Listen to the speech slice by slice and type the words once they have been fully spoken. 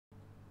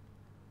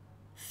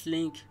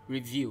Fliik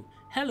review.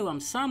 Hello, I'm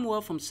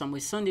Samuel from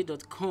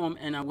samuelsunday.com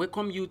and I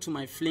welcome you to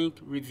my Fliik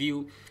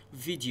review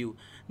video.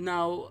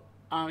 Now,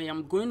 I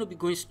am going to be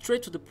going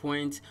straight to the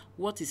point.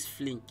 What is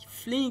Fliik?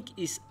 Fliik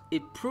is a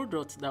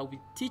product that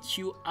will teach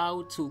you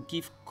how to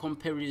give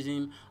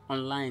comparison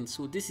online.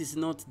 So this is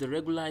not the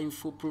regular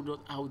info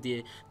product out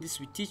there. This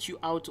will teach you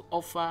how to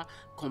offer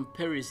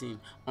comparison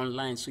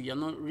online. So you're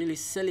not really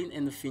selling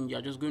anything.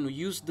 You're just going to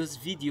use these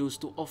videos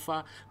to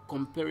offer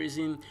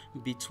comparison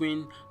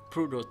between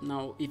product.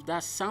 Now, if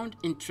that sounds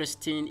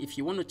interesting, if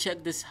you want to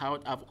check this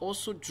out, I've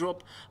also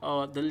dropped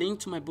the link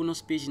to my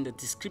bonus page in the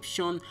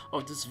description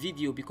of this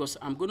video, because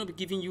I'm going to be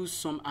giving you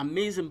some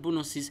amazing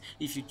bonuses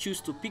if you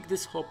choose to pick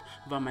this up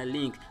via my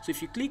link. So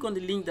if you click on the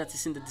link that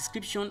is in the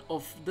description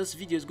of this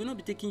video, it's going to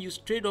be taking you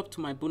straight up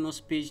to my bonus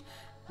page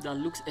that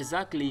looks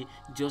exactly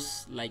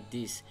just like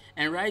this.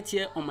 And right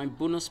here on my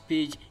bonus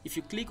page, if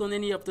you click on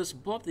any of this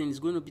button, it's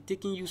going to be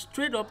taking you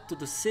straight up to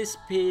the sales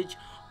page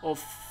of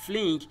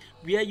Fliik,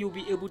 where you'll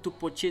be able to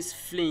purchase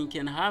Fliik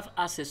and have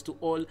access to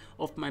all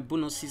of my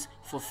bonuses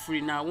for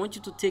free. Now I want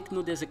you to take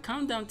note, there's a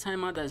countdown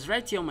timer that's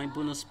right here on my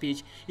bonus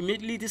page.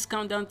 Immediately this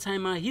countdown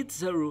timer hits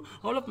 0,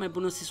 all of my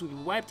bonuses will be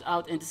wiped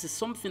out, and this is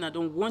something I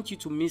don't want you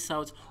to miss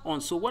out on.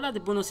 So what are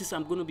the bonuses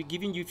I'm going to be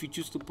giving you if you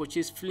choose to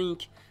purchase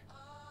Fliik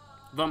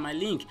via my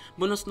link?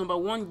 Bonus number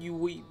 1 you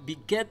will be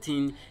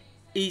getting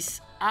is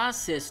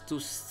access to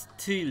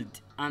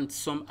Stealed and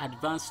some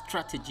advanced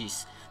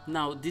strategies.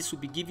 Now this will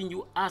be giving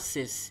you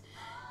access,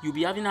 you'll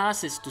be having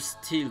access to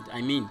Stealed,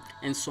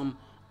 and some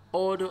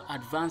other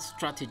advanced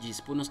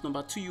strategies. Bonus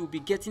number 2, you'll be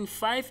getting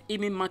 5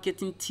 email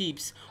marketing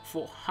tips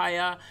for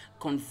higher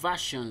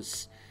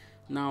conversions.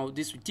 Now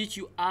this will teach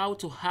you how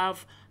to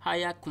have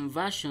higher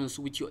conversions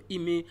with your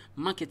email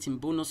marketing.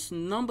 Bonus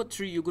number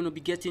 3 you're going to be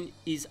getting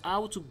is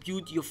how to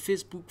build your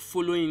Facebook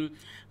following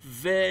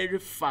very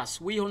fast.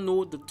 We all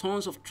know the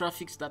tons of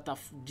traffic that are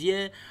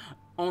there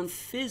on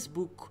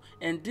Facebook,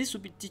 and this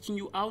will be teaching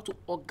you how to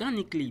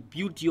organically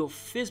build your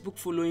Facebook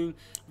following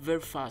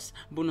very fast.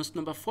 Bonus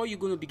number 4 you're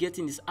going to be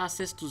getting is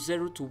access to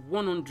 0 to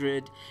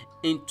 100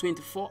 in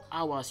 24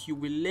 hours. You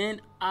will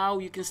learn how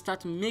you can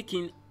start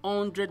making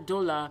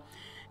 $100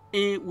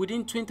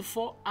 within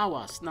 24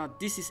 hours. Now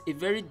this is a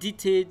very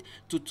detailed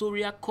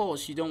tutorial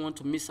course you don't want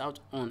to miss out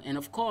on. And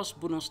of course,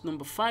 bonus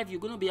number 5, you're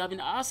going to be having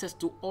access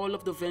to all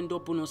of the vendor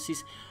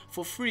bonuses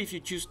for free if you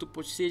choose to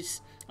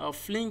purchase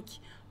Fliik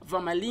via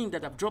my link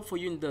that I've dropped for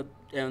you in the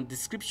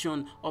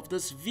description of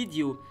this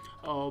video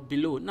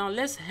below. Now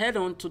let's head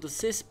on to the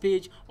sales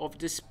page of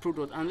this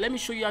product, and let me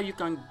show you how you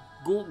can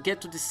go get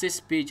to the sales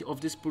page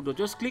of this product.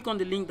 Just click on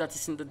the link that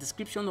is in the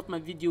description of my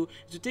video.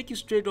 It will take you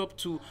straight up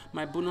to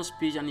my bonus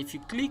page, and if you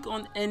click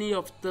on any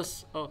of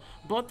this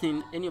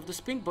button, any of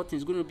the pink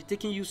buttons, is going to be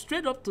taking you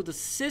straight up to the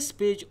sales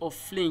page of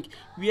Fliik,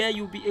 where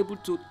you'll be able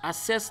to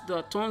access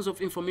the tons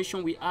of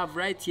information we have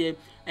right here,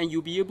 and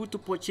you'll be able to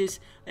purchase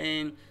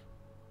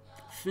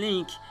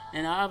Fliik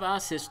and I have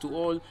access to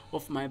all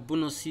of my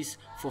bonuses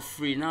for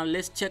free. Now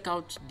let's check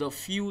out the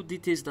few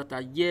details that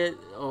are here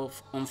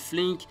on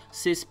Fliik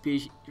sales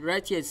page.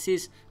 Right here it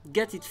says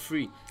get it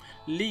free,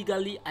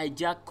 legally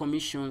hijack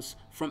commissions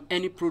from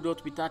any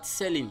product without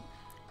selling,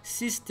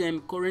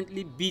 system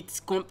currently beats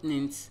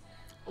companies.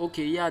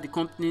 Okay, yeah, the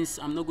companies,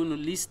 I'm not going to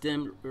list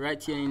them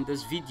right here in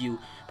this video.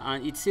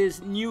 And it says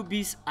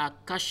newbies are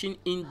cashing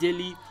in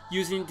daily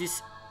using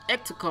this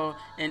ethical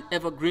and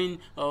evergreen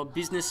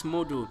business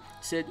model.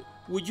 Said,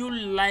 would you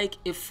like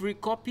a free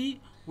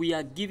copy? We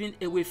are giving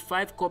away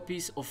 5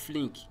 copies of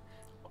Fliik.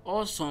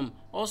 Awesome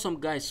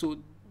guys. So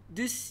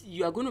this,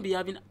 you are going to be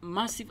having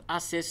massive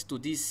access to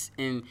this,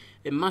 and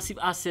a massive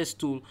access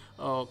to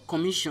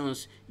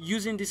commissions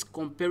using this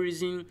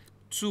comparison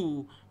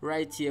tool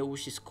right here,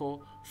 which is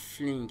called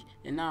Fliik.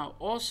 And now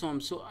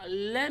awesome, so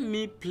let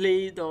me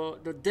play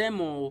the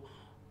demo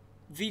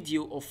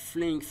video of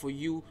Fliik for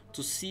you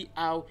to see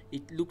how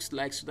it looks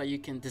like, so that you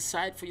can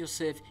decide for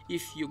yourself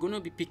if you're going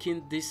to be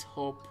picking this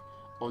up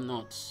or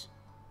not.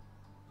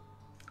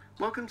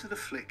 Welcome to the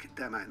Fliik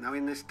demo. Now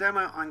in this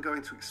demo I'm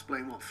going to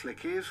explain what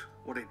Fliik is,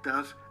 what it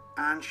does,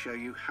 and show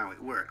you how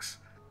it works.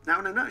 Now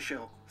in a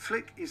nutshell,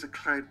 Fliik is a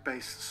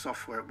cloud-based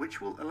software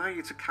which will allow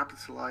you to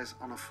capitalize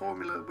on a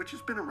formula which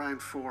has been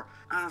around for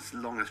as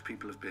long as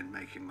people have been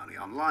making money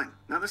online.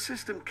 Now the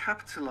system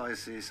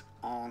capitalizes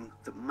on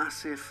the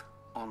massive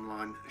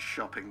online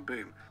shopping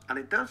boom, and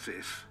it does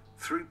this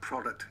through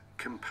product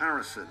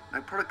comparison. Now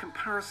product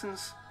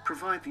comparisons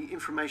provide the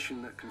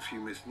information that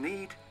consumers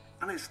need,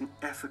 and it's an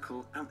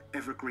ethical and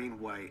evergreen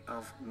way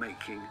of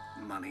making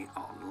money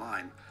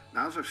online.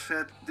 Now as I've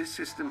said, this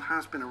system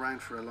has been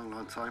around for a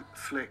long time.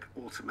 Fliik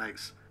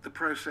automates the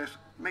process,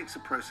 makes the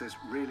process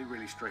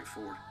really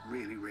straightforward,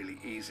 really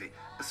easy,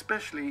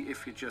 especially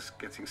if you're just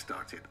getting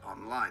started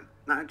online.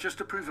 Now just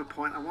to prove a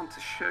point, I want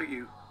to show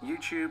you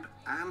YouTube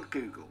and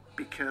Google,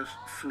 because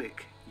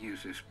Fliik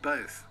uses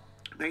both.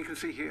 Now you can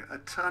see here a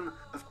ton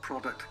of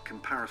product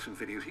comparison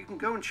videos. You can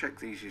go and check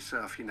these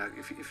yourself. You know,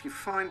 if you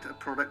find a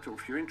product, or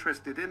if you're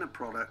interested in a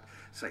product,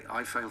 say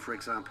iPhone for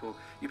example,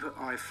 you put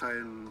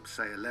iPhone,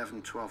 say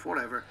 11, 12,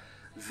 whatever,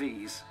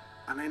 these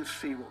and then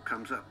see what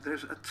comes up.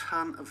 There's a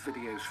ton of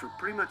videos for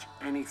pretty much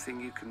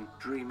anything you can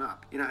dream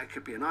up. You know, it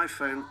could be an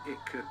iPhone, it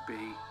could be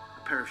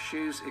a pair of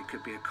shoes, it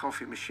could be a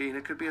coffee machine,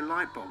 it could be a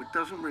light bulb. It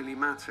doesn't really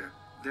matter.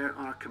 There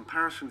are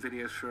comparison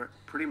videos for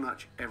pretty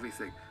much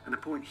everything. And the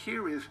point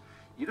here is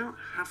you don't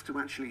have to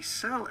actually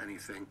sell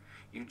anything.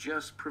 You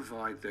just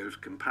provide those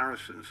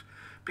comparisons.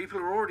 People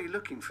are already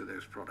looking for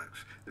those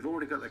products. They've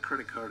already got their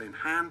credit card in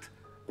hand.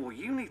 All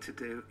you need to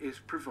do is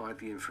provide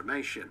the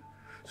information.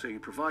 So you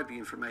provide the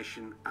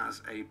information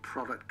as a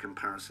product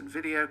comparison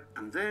video,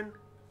 and then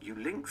you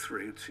link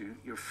through to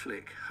your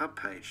Fliik hub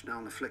page. Now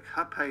on the Fliik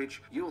hub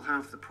page, you'll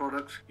have the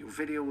products, your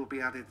video will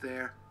be added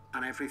there,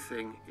 and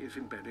everything is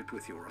embedded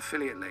with your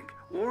affiliate link.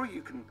 Or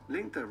you can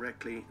link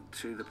directly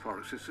to the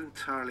products. It's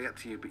entirely up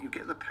to you, but you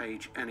get the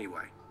page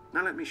anyway.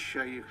 Now let me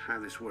show you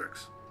how this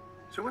works.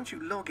 So once you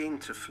log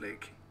into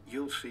Fliik,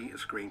 you'll see a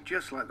screen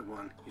just like the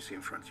one you see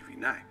in front of you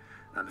now.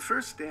 Now the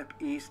first step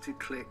is to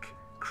click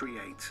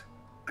Create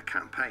a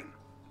Campaign.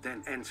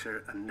 Then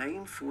enter a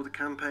name for the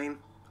campaign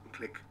and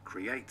click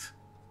Create,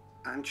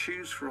 and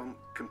choose from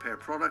Compare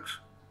Products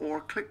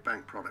or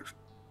ClickBank Products.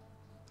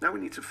 Now we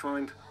need to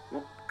find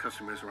what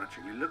customers are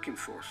actually looking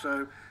for.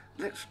 So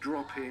let's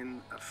drop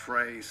in a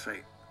phrase,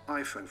 say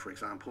iPhone for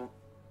example,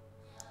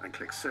 and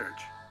click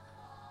Search.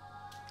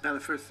 Now the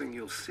first thing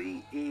you'll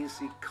see is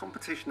the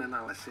competition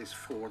analysis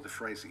for the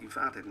phrase that you've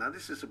added. Now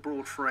this is a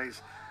broad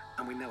phrase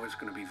and we know it's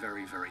going to be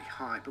very, very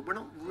high, but we're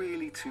not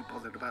really too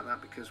bothered about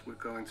that because we're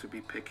going to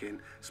be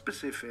picking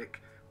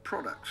specific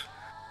products.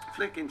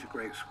 Fliik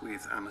integrates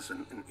with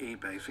Amazon and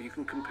eBay, so you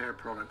can compare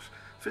products,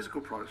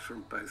 physical products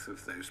from both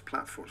of those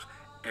platforms.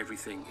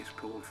 Everything is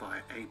pulled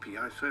via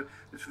API, so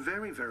there's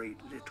very, very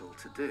little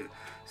to do.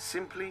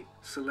 Simply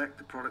select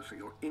the products that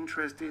you're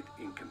interested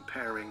in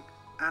comparing,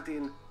 add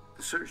in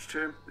the search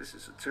term. This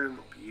is a term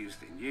that will be used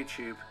in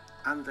YouTube,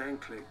 and then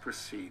click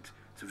Proceed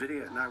to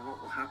Video. Now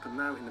what will happen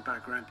now in the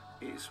background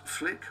is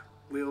Fliik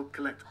will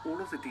collect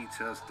all of the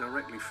details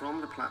directly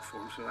from the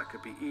platform, so that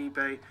could be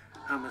eBay,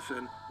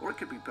 Amazon, or it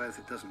could be both,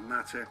 it doesn't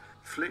matter.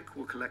 Fliik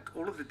will collect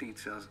all of the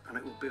details and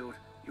it will build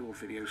your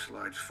video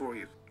slides for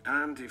you.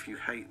 And if you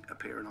hate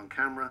appearing on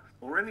camera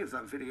or any of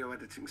that video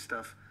editing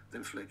stuff,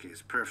 then Fliik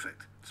is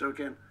perfect. So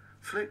again,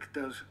 Fliik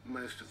does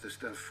most of the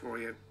stuff for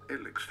you.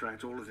 It'll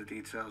extract all of the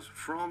details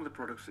from the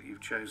products that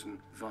you've chosen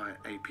via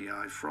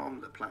API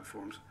from the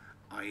platforms,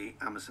 i.e.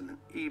 Amazon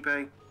and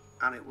eBay,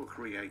 and it will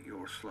create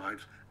your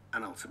slides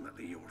and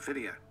ultimately your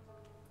video.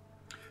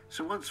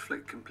 So once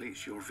Fliik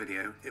completes your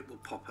video, it will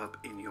pop up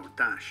in your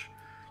dash.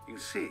 You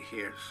can see it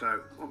here.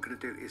 So what I'm going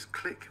to do is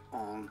click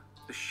on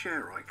the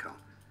share icon.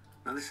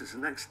 Now this is the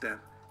next step.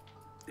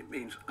 It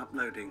means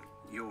uploading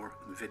your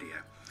video.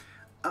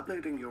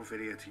 Uploading your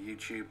video to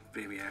YouTube,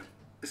 Vimeo,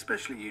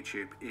 especially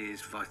YouTube,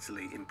 is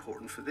vitally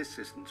important for this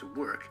system to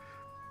work,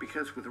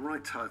 because with the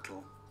right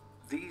title,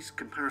 these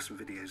comparison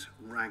videos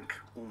rank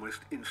almost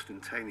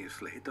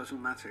instantaneously. It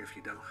doesn't matter if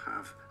you don't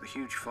have a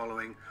huge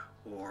following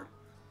or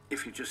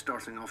if you're just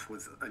starting off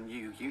with a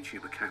new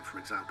YouTube account, for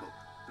example.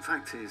 The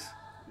fact is,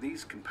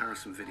 these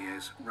comparison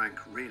videos rank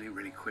really,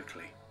 really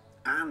quickly,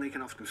 and they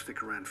can often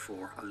stick around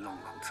for a long,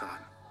 long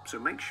time. So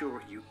make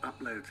sure you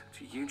upload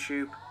to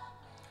YouTube,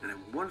 and then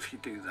once you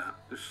do that,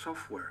 the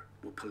software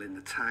will pull in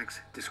the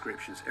tags,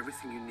 descriptions,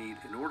 everything you need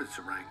in order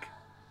to rank,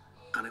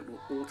 and it will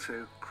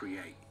auto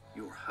create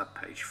your hub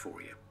page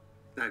for you.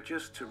 Now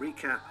just to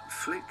recap,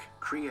 Fliik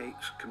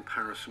creates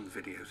comparison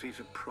videos.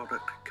 These are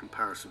product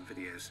comparison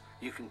videos.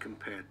 You can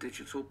compare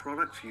digital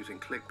products using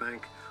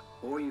ClickBank,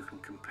 or you can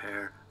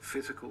compare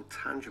physical,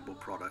 tangible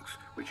products,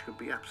 which could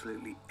be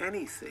absolutely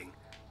anything,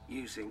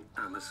 using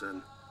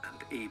Amazon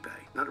and eBay.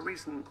 Now the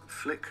reason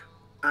Fliik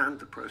and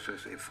the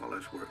process it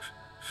follows works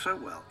so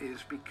well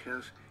is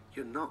because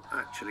you're not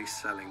actually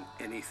selling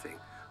anything.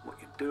 What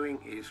you're doing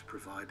is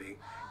providing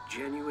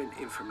genuine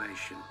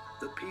information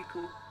that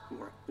people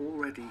who are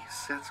already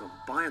set on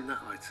buying that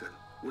item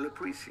will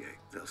appreciate.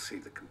 They'll see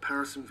the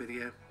comparison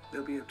video,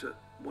 they'll be able to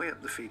weigh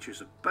up the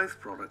features of both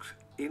products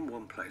in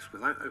one place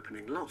without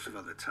opening lots of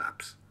other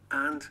tabs,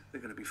 and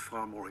they're going to be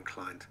far more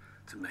inclined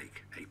to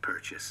make a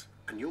purchase,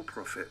 and you'll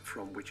profit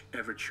from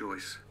whichever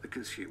choice the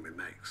consumer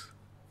makes.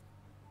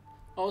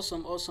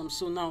 Awesome.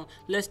 So now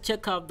let's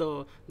check out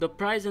the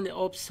price and the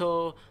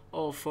upsell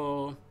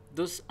of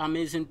those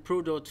amazing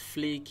product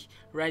Fliik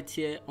right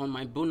here on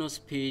my bonus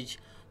page.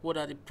 What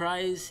are the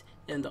price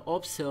and the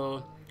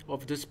upsell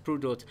of this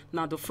product?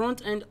 Now the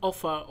front end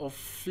offer of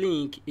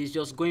Fliik is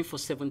just going for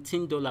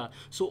 $17.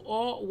 So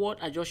all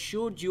what I just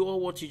showed you, or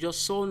what you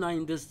just saw now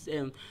in this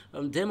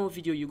demo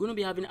video, you're going to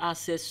be having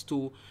access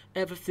to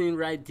everything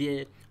right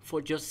there for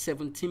just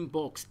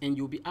 $17, and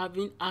you'll be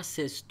having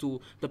access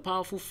to the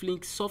powerful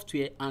Fliik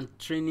software and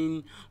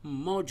training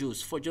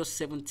modules for just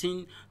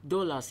 $17,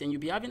 and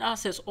you'll be having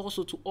access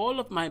also to all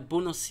of my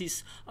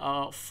bonuses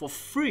for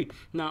free.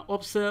 Now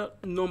upsell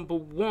number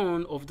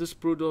one of this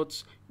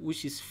product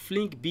which is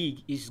Fliik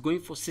Big, is going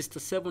for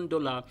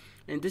 $67,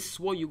 and this is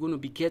what you're going to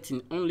be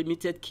getting: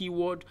 unlimited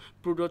keyword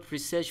product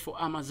research for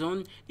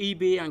Amazon,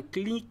 eBay, and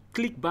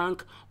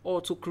ClickBank,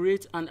 or to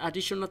create an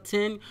additional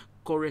 10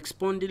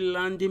 corresponding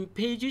landing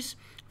pages,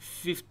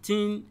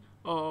 15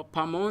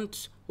 per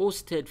month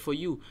hosted for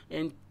you,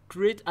 and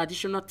create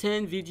additional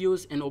 10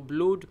 videos and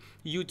upload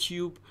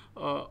YouTube.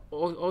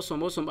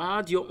 Awesome.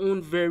 Add your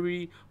own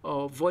very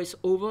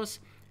voiceovers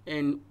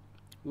and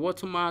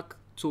watermark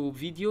to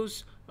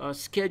videos,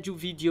 schedule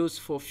videos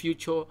for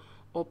future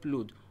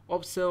upload.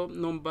 Upsell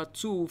number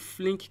 2,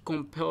 Fliik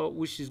Compel,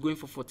 which is going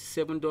for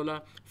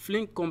 $47.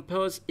 Fliik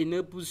Compels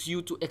enables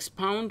you to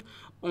expound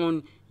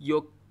on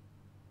your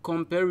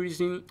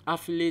comparison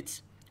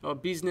affiliate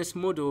business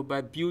model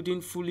by building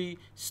fully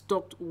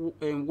stocked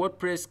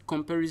WordPress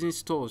comparison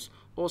stores.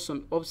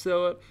 Awesome.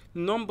 Upsell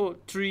number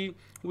 3,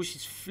 which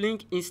is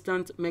Fliik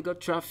Instant Mega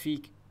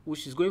Traffic,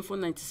 which is going for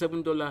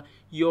 $97.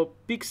 Your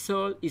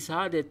pixel is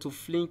added to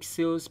Fliik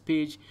sales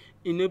page,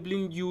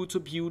 enabling you to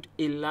build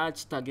a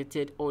large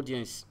targeted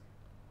audience.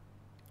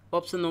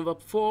 Upsell number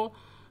 4,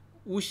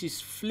 which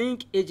is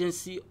Fliik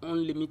Agency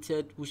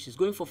Unlimited, which is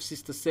going for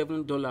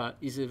 $67,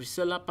 is a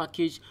reseller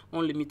package,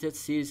 unlimited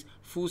sales,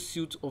 full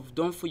suite of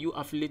done-for-you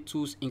affiliate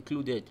tools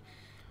included.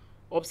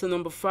 Option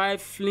number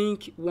 5,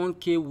 Fliik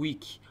 1K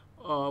Week,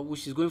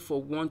 which is going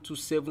for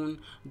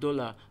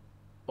 $127.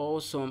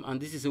 Awesome.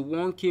 And this is a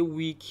 1K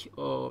week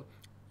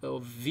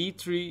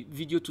V3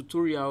 video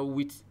tutorial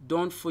with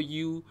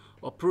done-for-you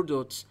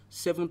products,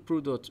 7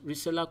 products,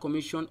 reseller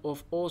commission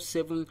of all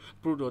 7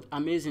 products.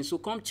 Amazing. So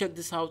come check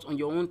this out on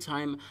your own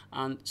time,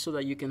 and so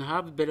that you can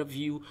have a better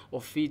view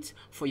of it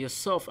for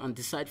yourself and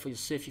decide for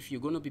yourself if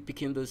you're going to be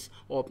picking this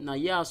up. Now,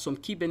 yeah, some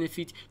key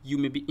benefits you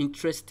may be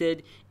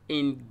interested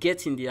in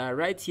getting there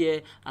right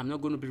here. I'm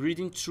not going to be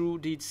reading through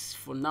this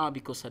for now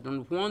because I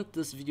don't want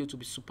this video to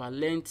be super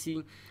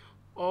lengthy.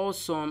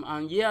 Awesome.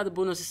 And yeah, the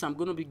bonuses I'm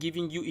going to be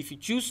giving you, if you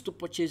choose to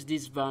purchase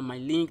this via my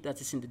link that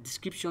is in the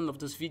description of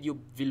this video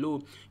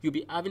below, you'll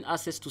be having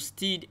access to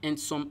Steed and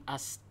some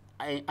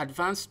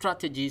advanced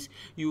strategies.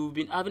 You've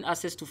been having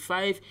access to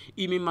 5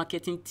 email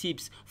marketing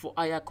tips for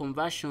higher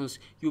conversions.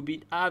 You'll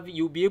be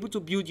able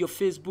to build your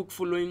Facebook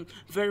following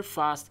very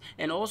fast,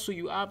 and also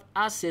you have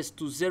access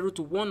to 0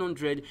 to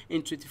 100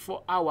 in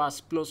 24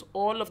 hours, plus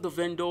all of the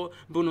vendor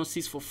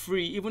bonuses for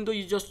free, even though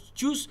you just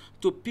choose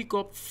to pick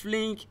up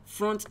Fliik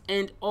front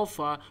end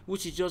offer,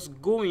 which is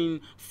just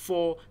going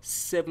for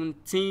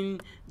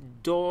 $17.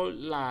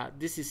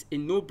 This is a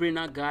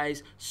no-brainer,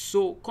 guys.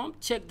 So come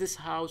check this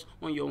out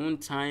on your own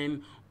time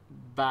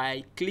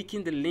by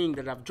clicking the link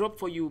that I've dropped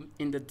for you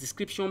in the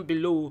description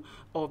below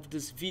of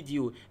this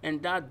video.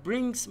 And that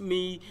brings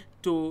me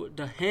to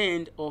the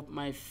end of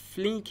my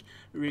Fliik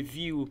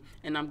review,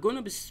 and I'm going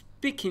to be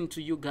speaking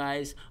to you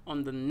guys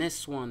on the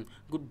next one.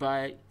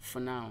 Goodbye for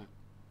now.